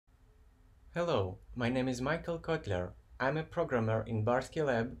Hello, my name is Michael Kotliar. I'm a programmer in BOSC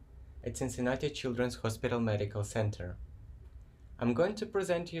lab at Cincinnati Children's Hospital Medical Center. I'm going to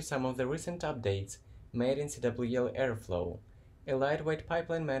present you some of the recent updates made in CWL Airflow, a lightweight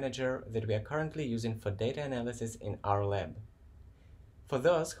pipeline manager that we are currently using for data analysis in our lab. For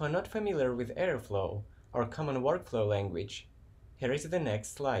those who are not familiar with Airflow, or Common Workflow language, here is the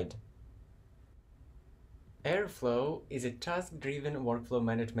next slide. Airflow is a task-driven workflow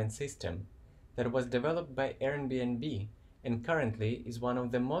management system that was developed by Airbnb and currently is one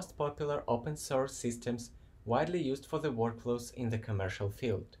of the most popular open-source systems widely used for the workflows in the commercial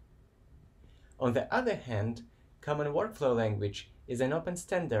field. On the other hand, Common Workflow language is an open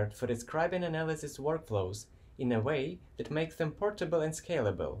standard for describing analysis workflows in a way that makes them portable and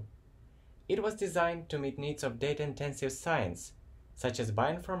scalable. It was designed to meet needs of data-intensive science, such as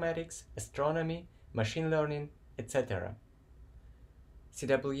bioinformatics, astronomy, machine learning, etc.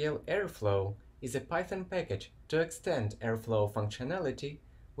 CWL Airflow is a Python package to extend Airflow functionality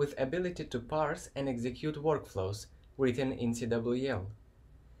with ability to parse and execute workflows written in CWL.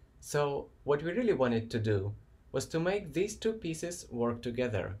 So, what we really wanted to do was to make these two pieces work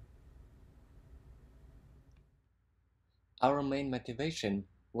together. Our main motivation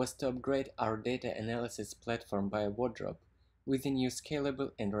was to upgrade our data analysis platform by a wardrobe with new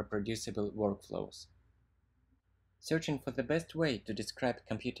scalable and reproducible workflows. Searching for the best way to describe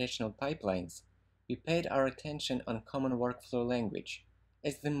computational pipelines, we paid our attention on Common Workflow language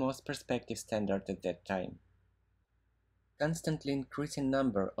as the most prospective standard at that time. Constantly increasing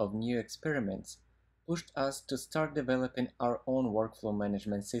number of new experiments pushed us to start developing our own workflow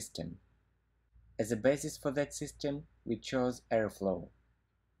management system. As a basis for that system, we chose Airflow.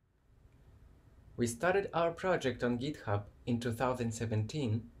 We started our project on GitHub in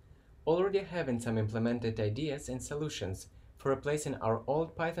 2017, already having some implemented ideas and solutions for replacing our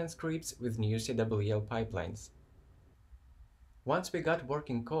old Python scripts with new CWL pipelines. Once we got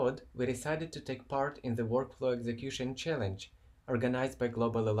working code, we decided to take part in the Workflow Execution Challenge organized by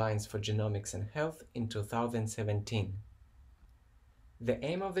Global Alliance for Genomics and Health in 2017. The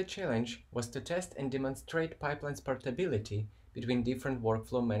aim of the challenge was to test and demonstrate pipelines portability between different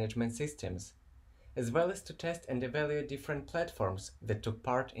workflow management systems, as well as to test and evaluate different platforms that took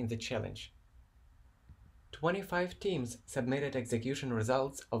part in the challenge. 25 teams submitted execution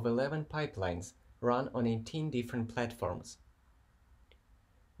results of 11 pipelines run on 18 different platforms.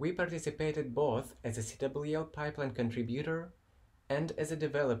 We participated both as a CWL pipeline contributor and as a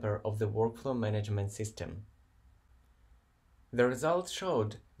developer of the workflow management system. The results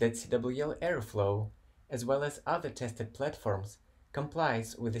showed that CWL Airflow, as well as other tested platforms,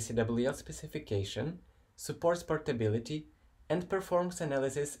 complies with the CWL specification, supports portability, and performs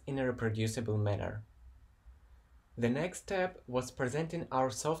analysis in a reproducible manner. The next step was presenting our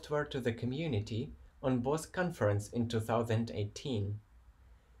software to the community on BOSC conference in 2018.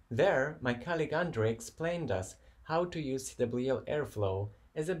 There, my colleague Andrei explained us how to use CWL Airflow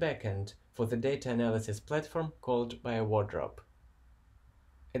as a backend for the data analysis platform called Bioinformatics.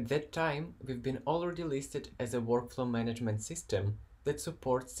 At that time, we've been already listed as a workflow management system that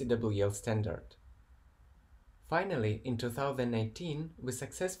supports CWL standard. Finally, in 2018, we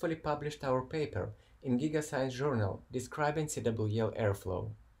successfully published our paper in GigaScience Journal describing CWL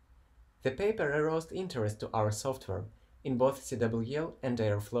Airflow. The paper aroused interest to our software in both CWL and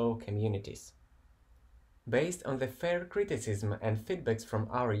Airflow communities. Based on the fair criticism and feedbacks from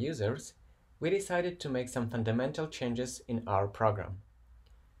our users, we decided to make some fundamental changes in our program.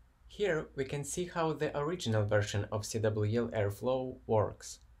 Here we can see how the original version of CWL Airflow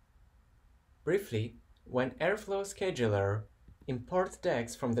works. Briefly, when Airflow Scheduler imports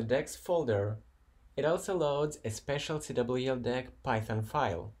DAGs from the DAGs folder, it also loads a special CWL DAG Python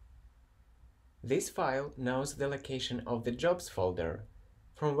file. This file knows the location of the jobs folder,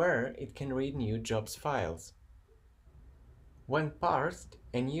 from where it can read new jobs files. When parsed,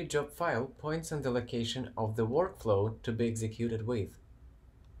 a new job file points on the location of the workflow to be executed with.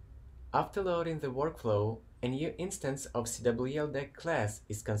 After loading the workflow, a new instance of CWL DAG class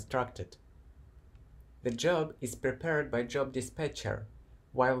is constructed. The job is prepared by Job Dispatcher,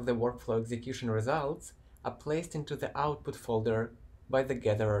 while the workflow execution results are placed into the output folder by the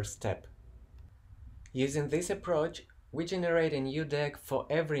gatherer step. Using this approach, we generate a new DAG for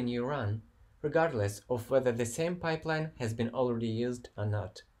every new run, regardless of whether the same pipeline has been already used or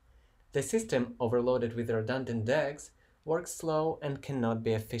not. The system, overloaded with redundant DAGs, works slow and cannot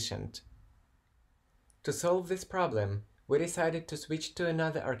be efficient. To solve this problem, we decided to switch to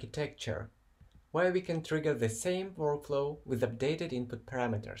another architecture, where we can trigger the same workflow with updated input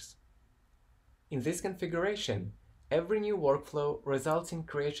parameters. In this configuration, every new workflow results in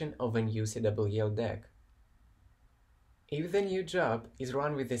creation of a new CWL DAG. If the new job is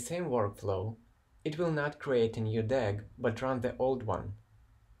run with the same workflow, it will not create a new DAG, but run the old one.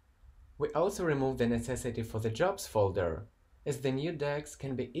 We also remove the necessity for the jobs folder, as the new DAGs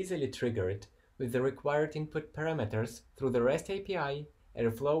can be easily triggered with the required input parameters through the REST API,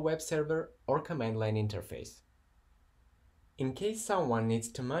 Airflow web server, or command line interface. In case someone needs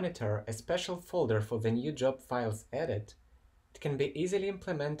to monitor a special folder for the new job files added, it can be easily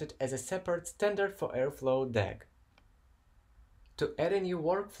implemented as a separate standard for Airflow DAG. To add a new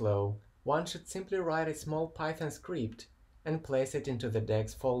workflow, one should simply write a small Python script and place it into the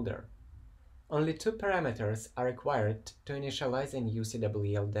DAGs folder. Only two parameters are required to initialize a new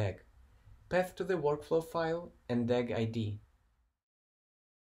CWL DAG: path to the workflow file and DAG ID.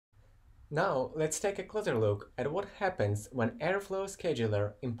 Now let's take a closer look at what happens when Airflow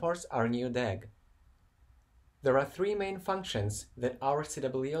Scheduler imports our new DAG. There are three main functions that our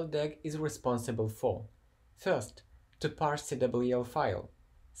CWL DAG is responsible for. First, to parse CWL file.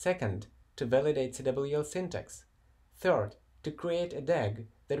 Second, to validate CWL syntax. Third, to create a DAG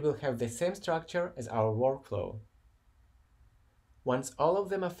that will have the same structure as our workflow. Once all of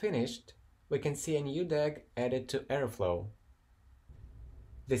them are finished, we can see a new DAG added to Airflow.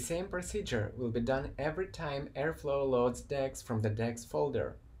 The same procedure will be done every time Airflow loads DAGs from the DAGs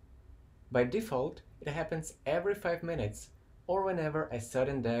folder. By default, it happens every 5 minutes or whenever a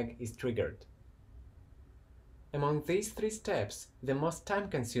certain DAG is triggered. Among these three steps, the most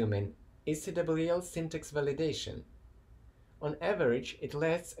time-consuming is CWL syntax validation. On average, it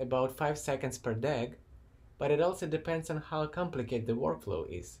lasts about 5 seconds per DAG, but it also depends on how complicated the workflow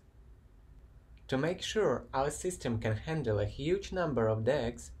is. To make sure our system can handle a huge number of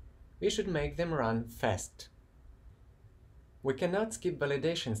DAGs, we should make them run fast. We cannot skip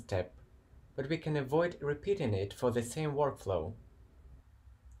validation step, but we can avoid repeating it for the same workflow.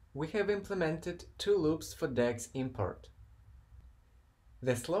 We have implemented two loops for DAGs import.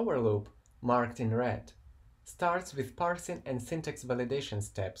 The slower loop, marked in red, starts with parsing and syntax validation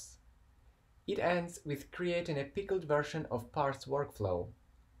steps. It ends with creating a pickled version of parsed workflow.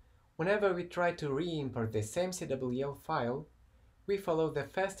 Whenever we try to re-import the same CWL file, we follow the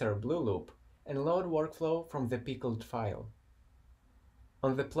faster blue loop and load workflow from the pickled file.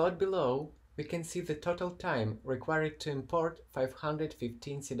 On the plot below, we can see the total time required to import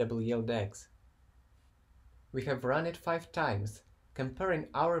 515 CWL DAGs. We have run it 5 times, comparing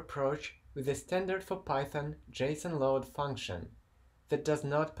our approach with the standard for Python JSON load function that does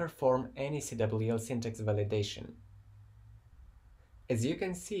not perform any CWL syntax validation. As you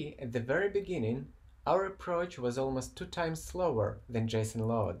can see, at the very beginning, our approach was almost 2 times slower than JSON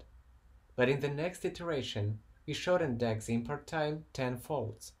load, but in the next iteration, we shortened DAG's import time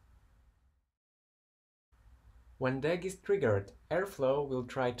 10-fold. When DAG is triggered, Airflow will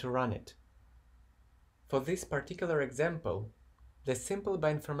try to run it. For this particular example, the simple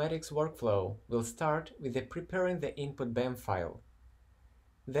bioinformatics workflow will start with preparing the input BAM file.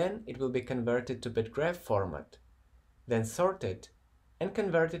 Then it will be converted to BitGraph format, then sorted and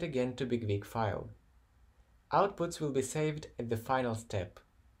converted again to BigVig file. Outputs will be saved at the final step.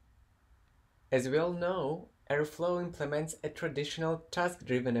 As we all know, Airflow implements a traditional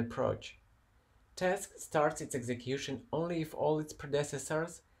task-driven approach. Task starts its execution only if all its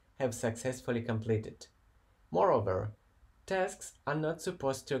predecessors have successfully completed. Moreover, tasks are not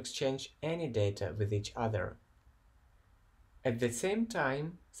supposed to exchange any data with each other. At the same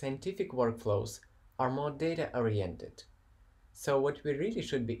time, scientific workflows are more data-oriented. So what we really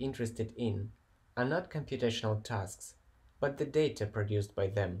should be interested in are not computational tasks, but the data produced by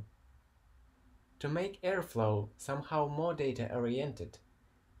them. To make Airflow somehow more data-oriented,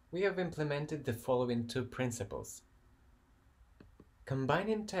 we have implemented the following 2 principles.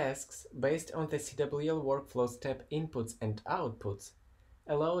 Combining tasks based on the CWL workflow step inputs and outputs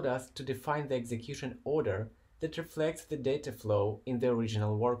allowed us to define the execution order that reflects the data flow in the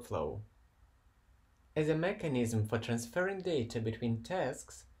original workflow. As a mechanism for transferring data between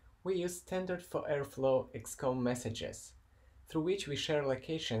tasks, we use standard for Airflow XCOM messages, through which we share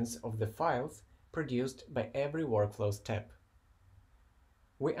locations of the files produced by every workflow step.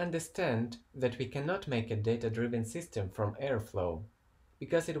 We understand that we cannot make a data-driven system from Airflow,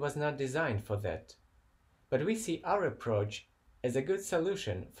 because it was not designed for that. But we see our approach as a good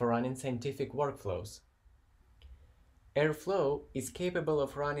solution for running scientific workflows. Airflow is capable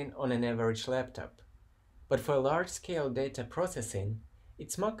of running on an average laptop, but for large-scale data processing,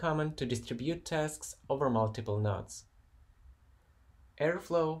 it's more common to distribute tasks over multiple nodes.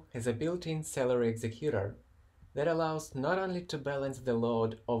 Airflow has a built-in Celery executor that allows not only to balance the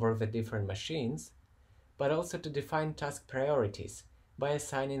load over the different machines, but also to define task priorities by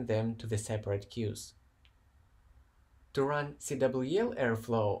assigning them to the separate queues. To run CWL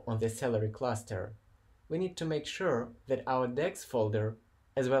Airflow on the salary cluster, we need to make sure that our DEX folder,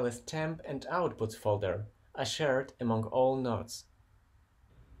 as well as temp and outputs folder, are shared among all nodes.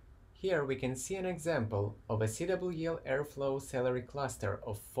 Here we can see an example of a CWL Airflow salary cluster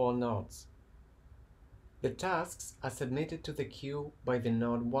of 4 nodes. The tasks are submitted to the queue by the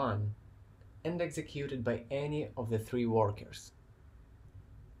node 1 and executed by any of the 3 workers.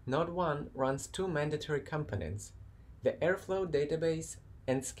 Node 1 runs 2 mandatory components, the Airflow database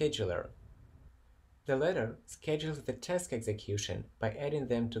and scheduler. The latter schedules the task execution by adding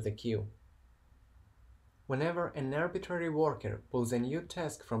them to the queue. Whenever an arbitrary worker pulls a new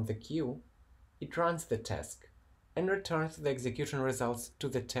task from the queue, it runs the task and returns the execution results to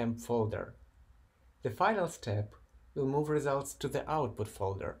the temp folder. The final step will move results to the output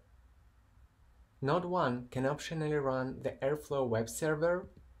folder. Node 1 can optionally run the Airflow web server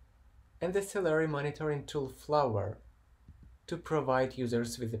and the salary monitoring tool Flower to provide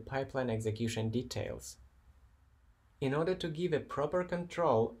users with the pipeline execution details. In order to give a proper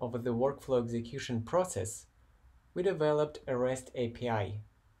control over the workflow execution process, we developed a REST API.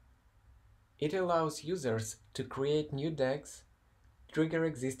 It allows users to create new decks, trigger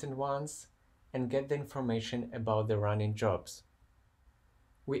existing ones, and get the information about the running jobs.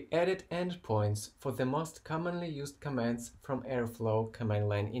 We added endpoints for the most commonly used commands from Airflow command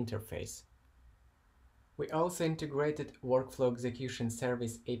line interface. We also integrated Workflow Execution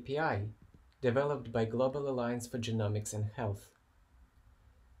Service API, developed by Global Alliance for Genomics and Health.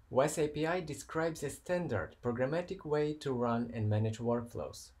 WES API describes a standard programmatic way to run and manage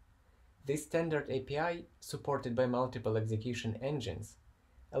workflows. This standard API, supported by multiple execution engines,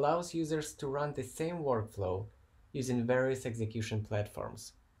 allows users to run the same workflow using various execution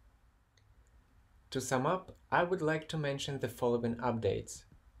platforms. To sum up, I would like to mention the following updates.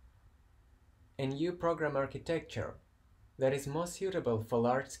 A new program architecture that is more suitable for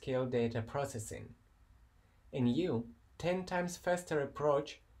large-scale data processing. A new 10 times faster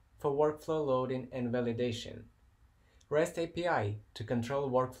approach for workflow loading and validation. REST API to control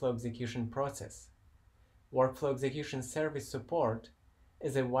workflow execution process. Workflow execution service support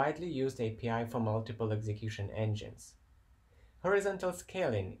is a widely used API for multiple execution engines. Horizontal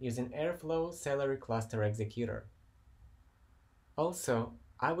scaling using Airflow Salary Cluster Executor. Also,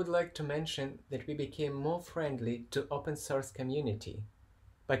 I would like to mention that we became more friendly to open source community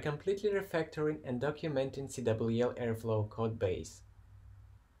by completely refactoring and documenting CWL Airflow codebase.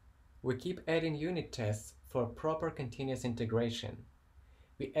 We keep adding unit tests for proper continuous integration.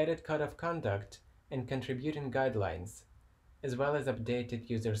 We added code of conduct and contributing guidelines, as well as updated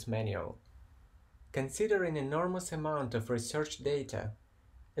user's manual. Considering enormous amount of research data,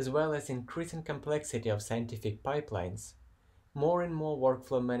 as well as increasing complexity of scientific pipelines, more and more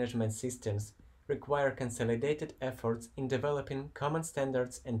workflow management systems require consolidated efforts in developing common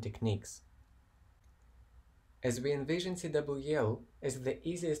standards and techniques. As we envision CWL as the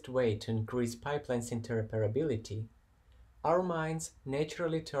easiest way to increase pipelines interoperability, our minds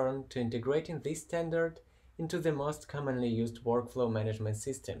naturally turn to integrating this standard into the most commonly used workflow management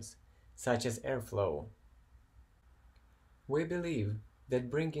systems, such as Airflow. We believe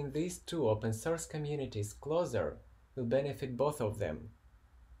that bringing these two open source communities closer will benefit both of them.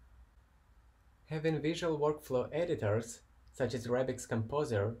 Having visual workflow editors, such as Rabix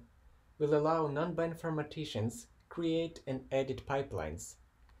Composer, will allow non-bioinformaticians create and edit pipelines,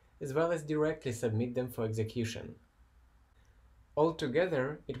 as well as directly submit them for execution.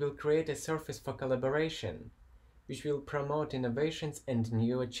 Altogether, it will create a surface for collaboration, which will promote innovations and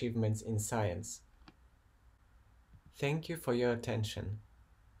new achievements in science. Thank you for your attention.